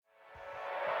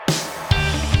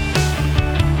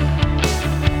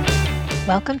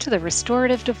Welcome to the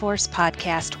Restorative Divorce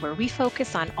Podcast, where we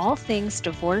focus on all things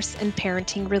divorce and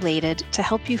parenting related to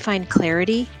help you find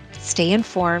clarity, stay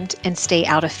informed, and stay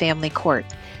out of family court.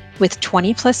 With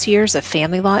 20 plus years of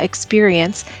family law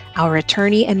experience, our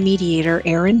attorney and mediator,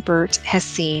 Erin Burt, has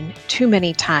seen too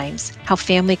many times how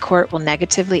family court will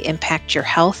negatively impact your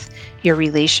health, your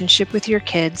relationship with your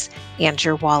kids, and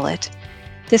your wallet.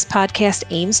 This podcast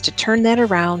aims to turn that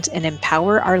around and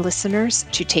empower our listeners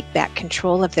to take back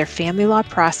control of their family law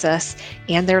process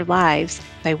and their lives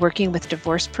by working with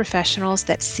divorce professionals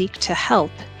that seek to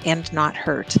help and not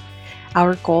hurt.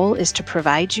 Our goal is to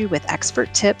provide you with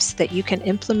expert tips that you can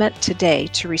implement today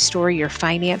to restore your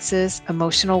finances,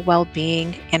 emotional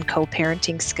well-being, and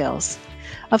co-parenting skills.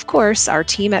 Of course, our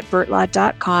team at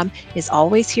burtlaw.com is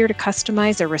always here to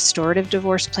customize a restorative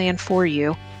divorce plan for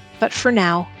you. But for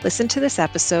now, listen to this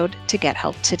episode to get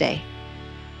help today.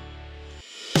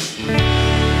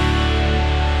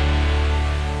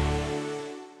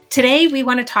 Today, we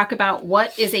want to talk about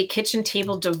what is a kitchen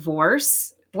table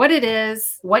divorce, what it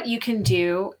is, what you can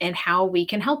do, and how we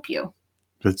can help you.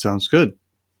 That sounds good.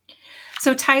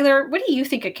 So, Tyler, what do you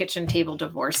think a kitchen table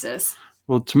divorce is?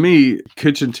 Well, to me,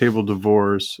 kitchen table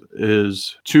divorce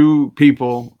is two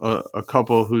people, a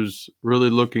couple who's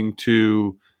really looking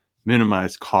to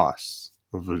minimize costs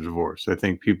of a divorce. I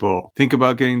think people think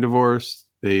about getting divorced.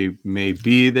 They may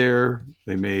be there.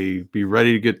 They may be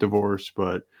ready to get divorced,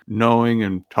 but knowing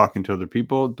and talking to other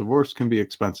people, divorce can be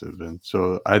expensive. And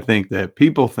so I think that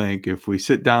people think if we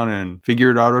sit down and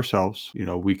figure it out ourselves,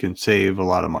 we can save a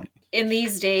lot of money. In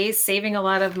these days, saving a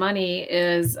lot of money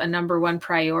is a number one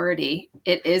priority.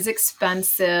 It is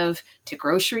expensive to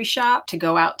grocery shop, to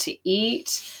go out to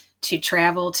eat, to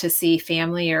travel to see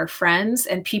family or friends,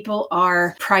 and people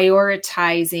are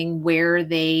prioritizing where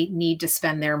they need to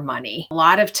spend their money. A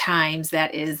lot of times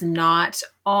that is not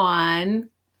on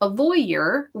a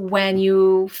lawyer when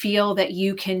you feel that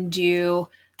you can do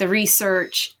the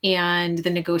research and the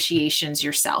negotiations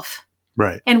yourself.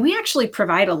 Right. And we actually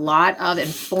provide a lot of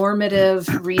informative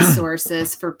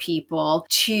resources for people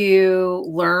to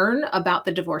learn about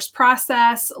the divorce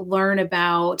process, learn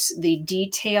about the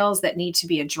details that need to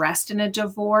be addressed in a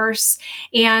divorce.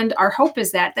 And our hope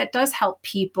is that that does help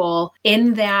people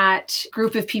in that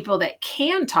group of people that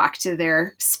can talk to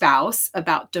their spouse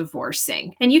about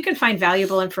divorcing. And you can find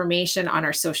valuable information on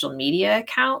our social media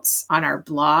accounts, on our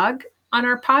blog, on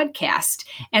our podcast.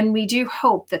 And we do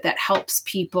hope that that helps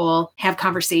people have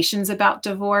conversations about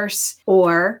divorce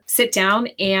or sit down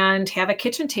and have a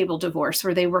kitchen table divorce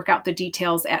where they work out the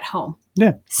details at home.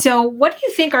 Yeah. So what do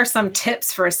you think are some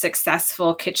tips for a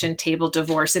successful kitchen table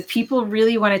divorce if people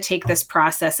really want to take this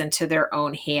process into their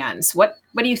own hands? What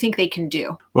do you think they can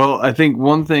do? Well, I think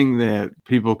one thing that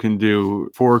people can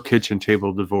do for kitchen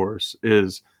table divorce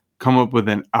is come up with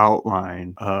an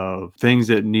outline of things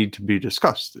that need to be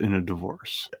discussed in a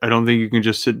divorce. I don't think you can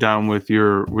just sit down with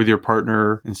your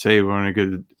partner and say, we want to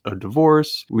get a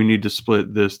divorce. We need to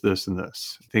split this, this, and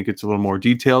this. I think it's a little more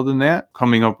detailed than that.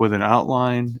 Coming up with an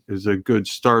outline is a good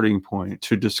starting point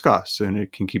to discuss, and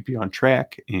it can keep you on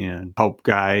track and help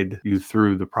guide you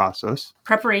through the process.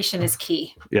 Preparation is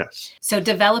key. Yes. So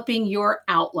developing your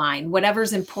outline,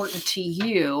 whatever's important to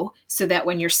you, so that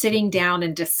when you're sitting down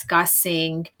and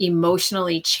discussing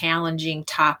emotionally challenging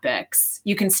topics,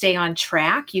 you can stay on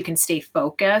track, you can stay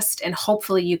focused, and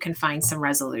hopefully you can find some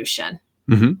resolution.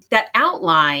 Mm-hmm. That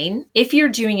outline, if you're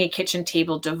doing a kitchen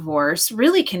table divorce,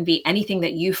 really can be anything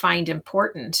that you find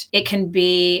important. It can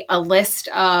be a list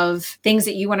of things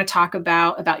that you want to talk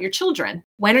about your children.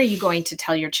 When are you going to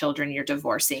tell your children you're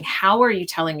divorcing? How are you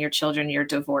telling your children you're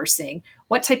divorcing?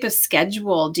 What type of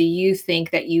schedule do you think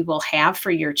that you will have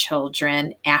for your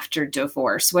children after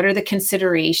divorce? What are the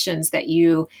considerations that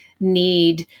you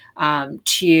need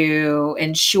to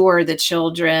ensure the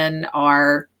children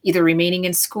are either remaining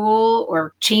in school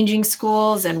or changing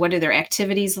schools, and what do their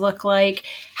activities look like,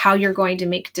 how you're going to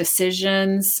make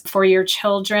decisions for your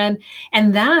children,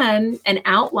 and then an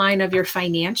outline of your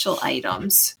financial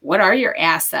items. What are your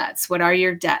assets? What are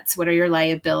your debts? What are your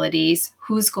liabilities?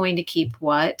 Who's going to keep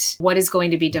what? What is going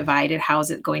to be divided? How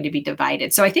is it going to be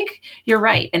divided? So I think you're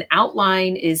right. An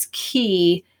outline is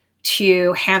key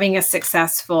to having a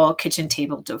successful kitchen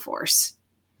table divorce.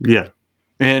 Yeah.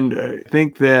 And I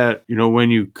think that,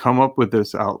 when you come up with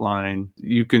this outline,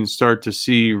 you can start to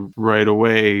see right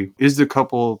away, is the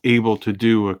couple able to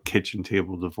do a kitchen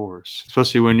table divorce?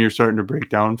 Especially when you're starting to break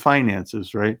down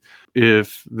finances, right?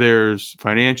 If there's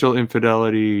financial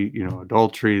infidelity,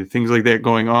 adultery, things like that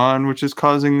going on, which is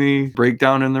causing the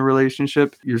breakdown in the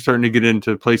relationship, you're starting to get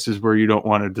into places where you don't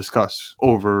want to discuss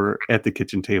over at the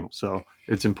kitchen table. So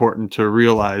it's important to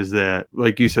realize that,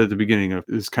 like you said at the beginning,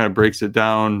 this kind of breaks it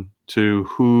down to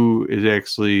who is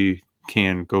actually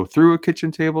can go through a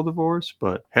kitchen table divorce,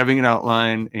 but having an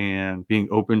outline and being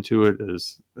open to it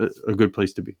is a good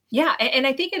place to be. Yeah. And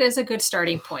I think it is a good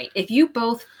starting point. If you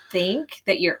both think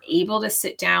that you're able to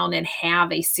sit down and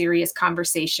have a serious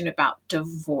conversation about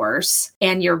divorce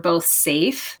and you're both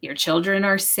safe, your children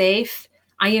are safe,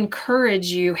 I encourage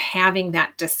you having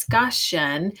that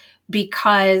discussion,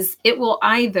 because it will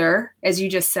either, as you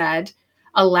just said,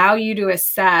 allow you to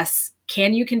assess,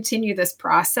 can you continue this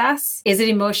process? Is it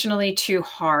emotionally too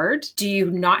hard? Do you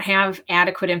not have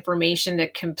adequate information to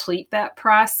complete that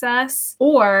process?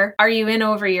 Or are you in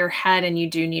over your head and you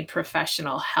do need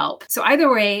professional help? So either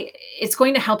way, it's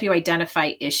going to help you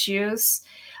identify issues.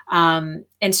 And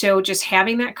so just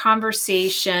having that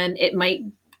conversation, it might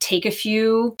take a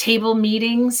few table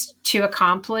meetings to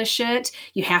accomplish it.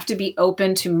 You have to be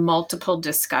open to multiple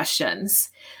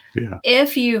discussions. Yeah.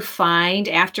 If you find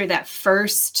after that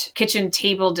first kitchen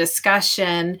table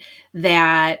discussion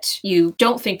that you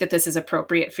don't think that this is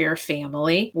appropriate for your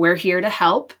family, we're here to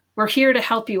help. We're here to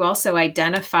help you also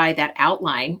identify that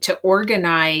outline, to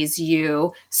organize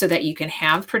you so that you can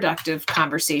have productive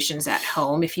conversations at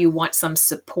home. If you want some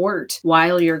support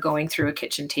while you're going through a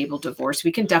kitchen table divorce,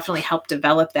 we can definitely help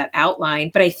develop that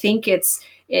outline. But I think it's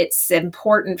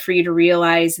important for you to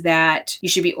realize that you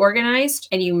should be organized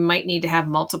and you might need to have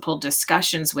multiple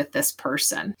discussions with this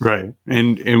person. Right.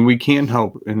 And we can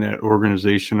help in that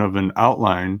organization of an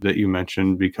outline that you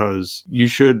mentioned, because you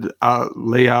should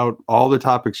lay out all the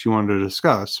topics you want to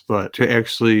discuss. But to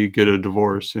actually get a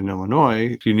divorce in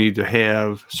Illinois, you need to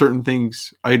have certain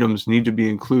items need to be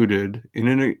included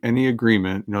in any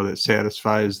agreement, that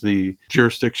satisfies the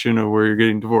jurisdiction of where you're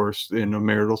getting divorced in a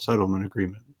marital settlement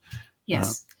agreement.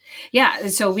 Yes. Yeah.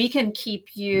 So we can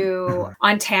keep you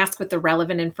on task with the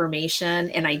relevant information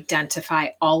and identify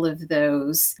all of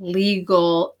those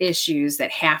legal issues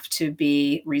that have to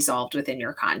be resolved within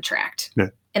your contract. Yeah.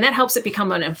 And that helps it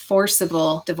become an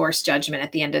enforceable divorce judgment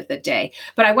at the end of the day.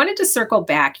 But I wanted to circle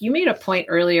back. You made a point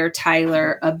earlier,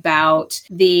 Tyler, about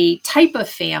the type of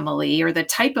family or the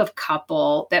type of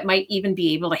couple that might even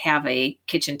be able to have a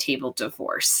kitchen table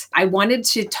divorce. I wanted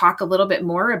to talk a little bit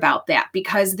more about that,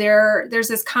 because there's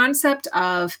this concept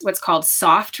of what's called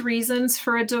soft reasons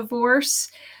for a divorce.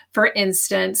 For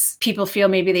instance, people feel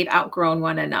maybe they've outgrown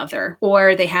one another,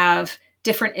 or they have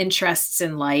different interests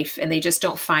in life and they just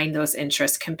don't find those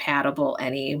interests compatible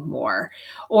anymore.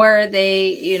 Or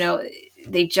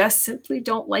they just simply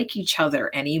don't like each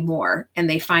other anymore, and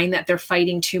they find that they're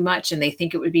fighting too much and they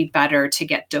think it would be better to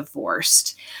get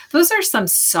divorced. Those are some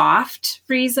soft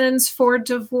reasons for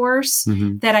divorce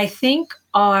that I think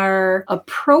are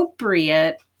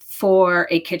appropriate for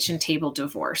a kitchen table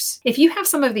divorce. If you have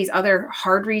some of these other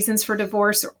hard reasons for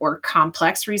divorce or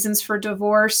complex reasons for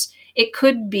divorce, it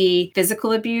could be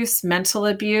physical abuse, mental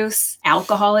abuse,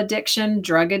 alcohol addiction,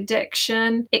 drug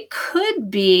addiction. It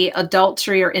could be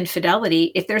adultery or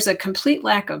infidelity. If there's a complete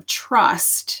lack of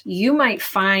trust, you might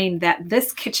find that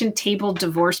this kitchen table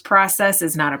divorce process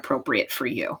is not appropriate for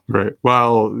you. Right.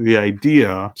 While the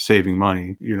idea, saving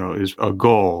money, is a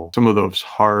goal, some of those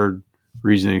hard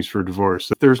reasonings for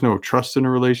divorce, if there's no trust in a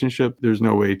relationship, there's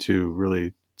no way to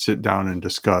really sit down and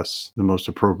discuss the most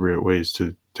appropriate ways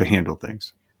to handle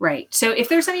things. Right. So if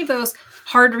there's any of those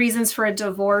hard reasons for a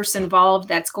divorce involved,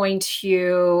 that's going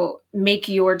to make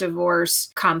your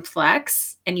divorce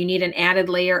complex and you need an added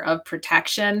layer of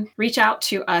protection, reach out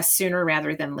to us sooner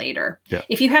rather than later. Yeah.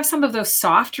 If you have some of those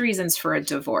soft reasons for a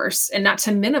divorce, and not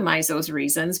to minimize those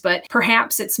reasons, but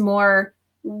perhaps it's more,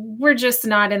 we're just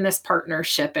not in this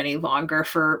partnership any longer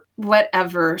for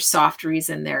whatever soft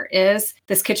reason there is,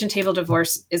 this kitchen table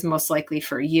divorce is most likely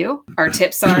for you. Our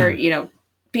tips are,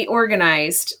 be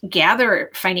organized, gather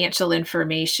financial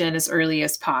information as early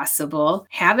as possible,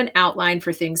 have an outline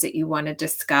for things that you want to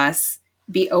discuss,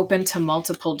 be open to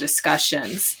multiple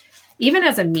discussions. Even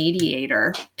as a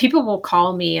mediator, people will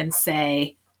call me and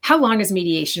say, how long is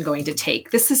mediation going to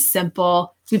take? This is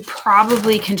simple. We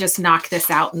probably can just knock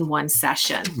this out in one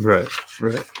session. Right.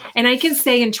 And I can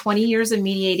say in 20 years of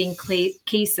mediating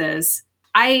cases,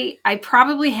 I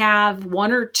probably have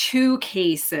one or two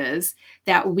cases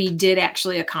that we did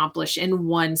actually accomplish in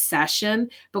one session,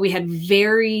 but we had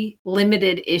very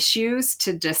limited issues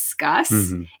to discuss.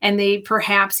 Mhm. And they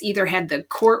perhaps either had the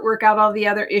court work out all the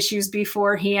other issues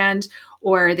beforehand,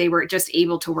 or they were just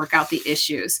able to work out the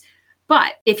issues.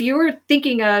 But if you were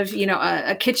thinking of,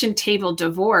 a kitchen table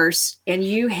divorce and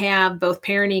you have both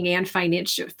parenting and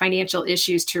financial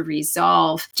issues to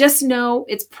resolve, just know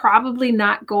it's probably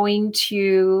not going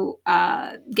to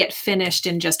get finished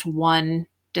in just one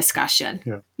discussion.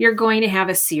 Yeah. You're going to have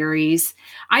a series.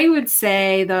 I would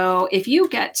say, though, if you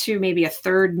get to maybe a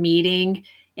third meeting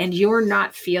and you're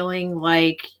not feeling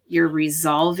like you're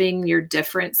resolving your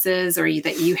differences, or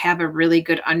that you have a really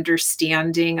good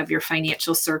understanding of your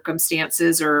financial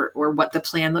circumstances or what the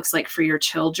plan looks like for your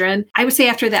children, I would say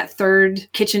after that third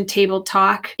kitchen table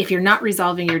talk, if you're not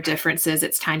resolving your differences,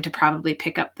 it's time to probably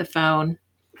pick up the phone,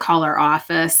 call our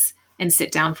office, and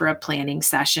sit down for a planning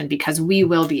session, because we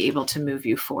will be able to move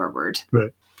you forward.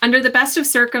 Right. Under the best of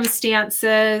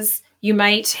circumstances, you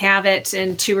might have it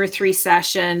in 2 or 3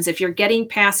 sessions. If you're getting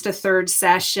past a third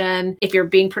session, if you're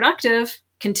being productive,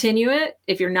 continue it.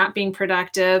 If you're not being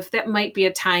productive, that might be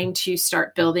a time to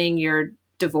start building your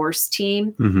divorce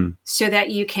team so that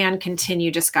you can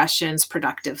continue discussions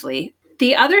productively.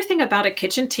 The other thing about a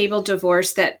kitchen table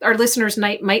divorce that our listeners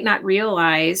might not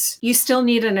realize, you still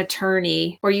need an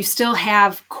attorney, or you still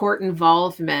have court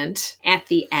involvement at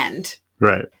the end.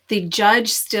 Right. The judge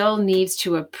still needs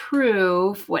to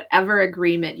approve whatever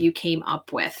agreement you came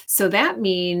up with. So that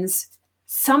means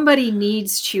somebody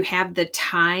needs to have the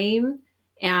time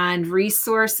and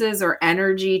resources or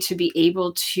energy to be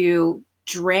able to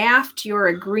draft your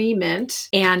agreement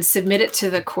and submit it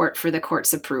to the court for the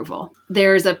court's approval.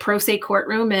 There's a pro se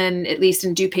courtroom at least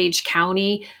in DuPage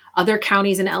County. Other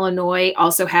counties in Illinois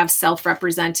also have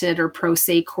self-represented or pro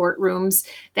se courtrooms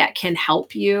that can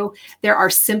help you. There are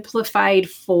simplified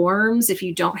forms if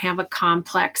you don't have a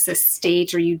complex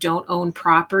estate or you don't own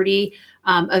property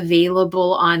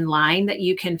available online that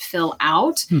you can fill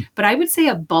out. But I would say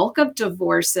a bulk of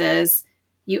divorces,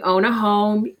 you own a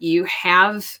home, you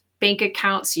have bank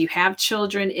accounts, you have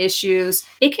children issues,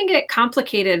 it can get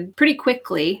complicated pretty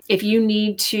quickly if you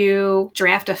need to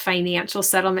draft a financial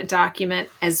settlement document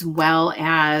as well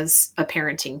as a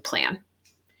parenting plan.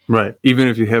 Right. Even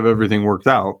if you have everything worked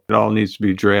out, it all needs to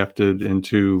be drafted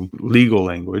into legal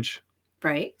language.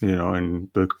 Right. And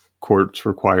the courts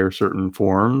require certain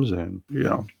forms and.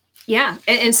 Yeah.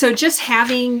 And so just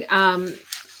having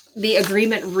the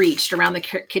agreement reached around the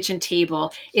kitchen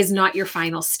table is not your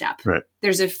final step. Right.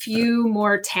 There's a few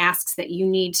more tasks that you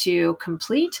need to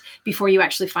complete before you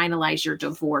actually finalize your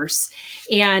divorce.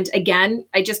 And again,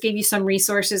 I just gave you some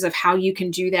resources of how you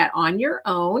can do that on your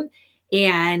own.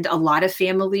 And a lot of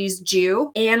families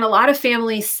do. And a lot of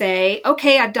families say,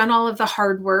 okay, I've done all of the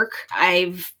hard work.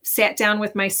 I've sat down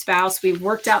with my spouse. We've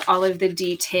worked out all of the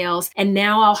details. And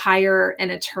now I'll hire an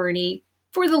attorney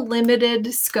for the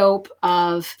limited scope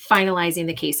of finalizing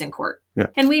the case in court. Yeah.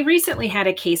 And we recently had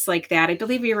a case like that. I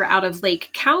believe we were out of Lake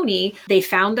County. They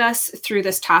found us through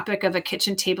this topic of a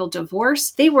kitchen table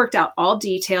divorce. They worked out all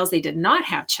details. They did not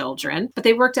have children, but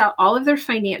they worked out all of their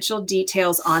financial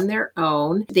details on their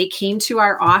own. They came to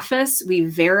our office. We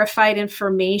verified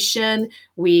information.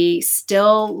 We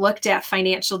still looked at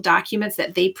financial documents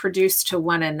that they produced to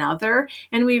one another.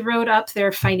 And we wrote up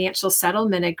their financial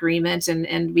settlement agreement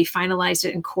and we finalized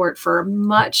it in court for a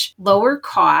much lower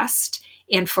cost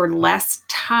and for less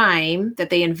time that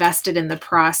they invested in the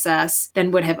process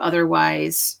than would have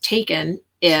otherwise taken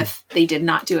if they did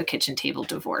not do a kitchen table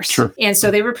divorce. Sure. And so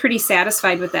they were pretty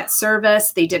satisfied with that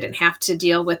service. They didn't have to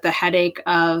deal with the headache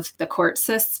of the court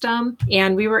system.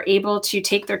 And we were able to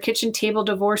take their kitchen table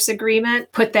divorce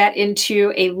agreement, put that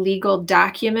into a legal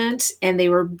document, and they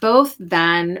were both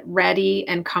then ready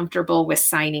and comfortable with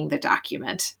signing the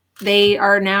document. They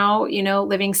are now,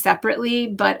 living separately,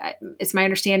 but it's my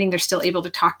understanding they're still able to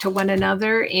talk to one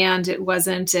another, and it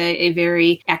wasn't a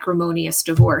very acrimonious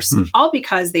divorce, all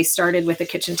because they started with a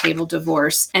kitchen table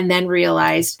divorce and then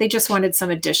realized they just wanted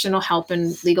some additional help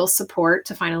and legal support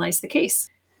to finalize the case.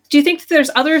 Do you think that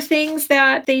there's other things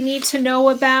that they need to know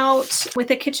about with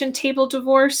a kitchen table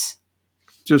divorce?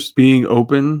 just being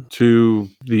open to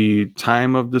the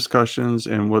time of discussions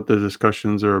and what the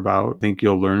discussions are about. I think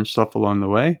you'll learn stuff along the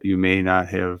way you may not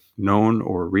have known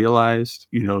or realized,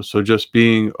 so just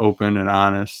being open and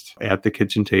honest at the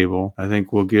kitchen table, I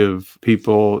think will give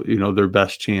people, their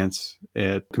best chance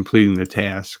at completing the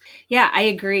task. Yeah, I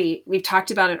agree. We've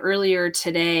talked about it earlier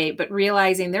today, but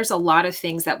realizing there's a lot of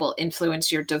things that will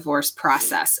influence your divorce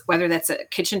process, whether that's a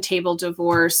kitchen table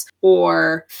divorce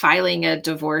or filing a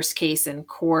divorce case in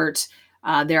court.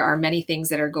 There are many things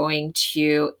that are going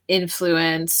to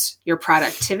influence your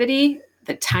productivity,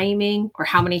 the timing, or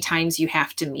how many times you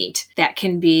have to meet. That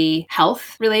can be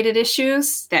health-related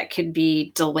issues. That could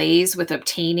be delays with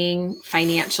obtaining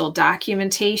financial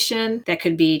documentation. That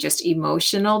could be just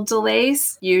emotional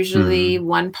delays. Usually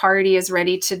one party is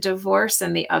ready to divorce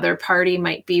and the other party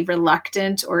might be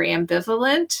reluctant or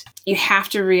ambivalent. You have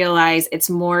to realize it's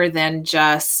more than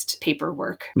just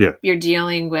paperwork. Yeah. You're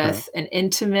dealing with an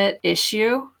intimate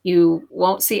issue. You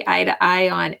won't see eye to eye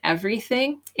on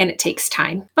everything, and it takes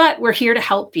time. But we're here to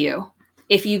help you.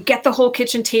 If you get the whole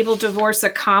kitchen table divorce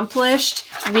accomplished,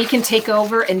 we can take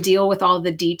over and deal with all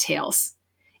the details.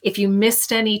 If you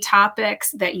missed any topics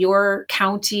that your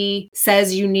county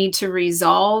says you need to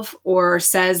resolve or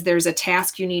says there's a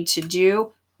task you need to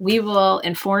do, we will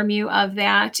inform you of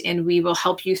that, and we will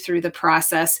help you through the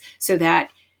process so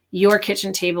that your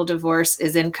kitchen table divorce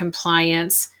is in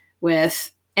compliance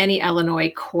with any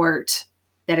Illinois court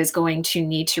that is going to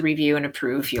need to review and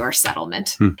approve your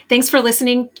settlement. Thanks for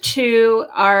listening to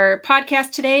our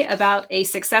podcast today about a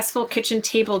successful kitchen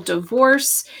table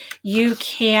divorce. You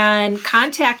can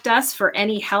contact us for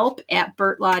any help at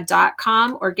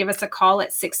bertlaw.com or give us a call at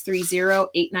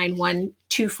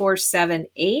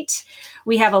 630-891-2478.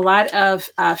 We have a lot of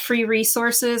free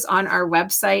resources on our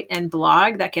website and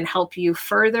blog that can help you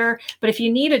further. But if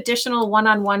you need additional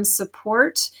one-on-one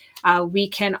support, we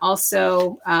can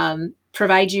also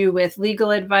provide you with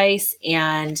legal advice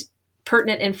and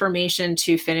pertinent information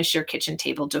to finish your kitchen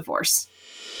table divorce.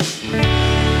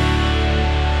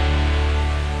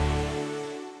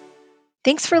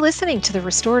 Thanks for listening to the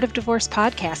Restorative Divorce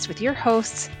Podcast with your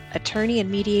hosts, attorney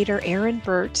and mediator Erin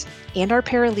Burt and our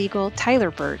paralegal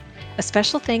Tyler Burt. A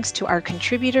special thanks to our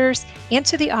contributors and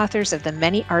to the authors of the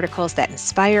many articles that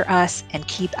inspire us and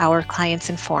keep our clients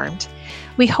informed.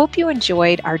 We hope you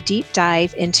enjoyed our deep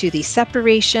dive into the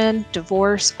separation,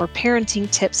 divorce, or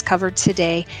parenting tips covered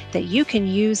today that you can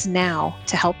use now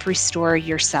to help restore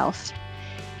yourself.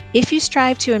 If you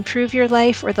strive to improve your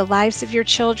life or the lives of your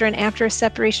children after a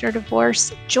separation or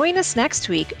divorce, join us next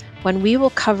week when we will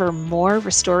cover more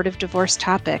restorative divorce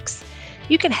topics.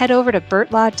 You can head over to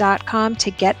bertlaw.com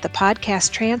to get the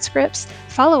podcast transcripts,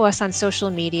 follow us on social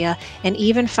media, and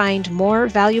even find more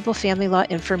valuable family law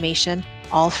information,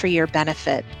 all for your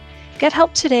benefit. Get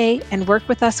help today and work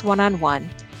with us one-on-one.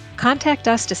 Contact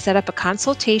us to set up a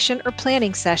consultation or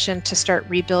planning session to start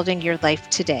rebuilding your life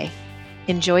today.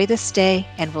 Enjoy this day,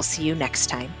 and we'll see you next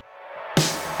time.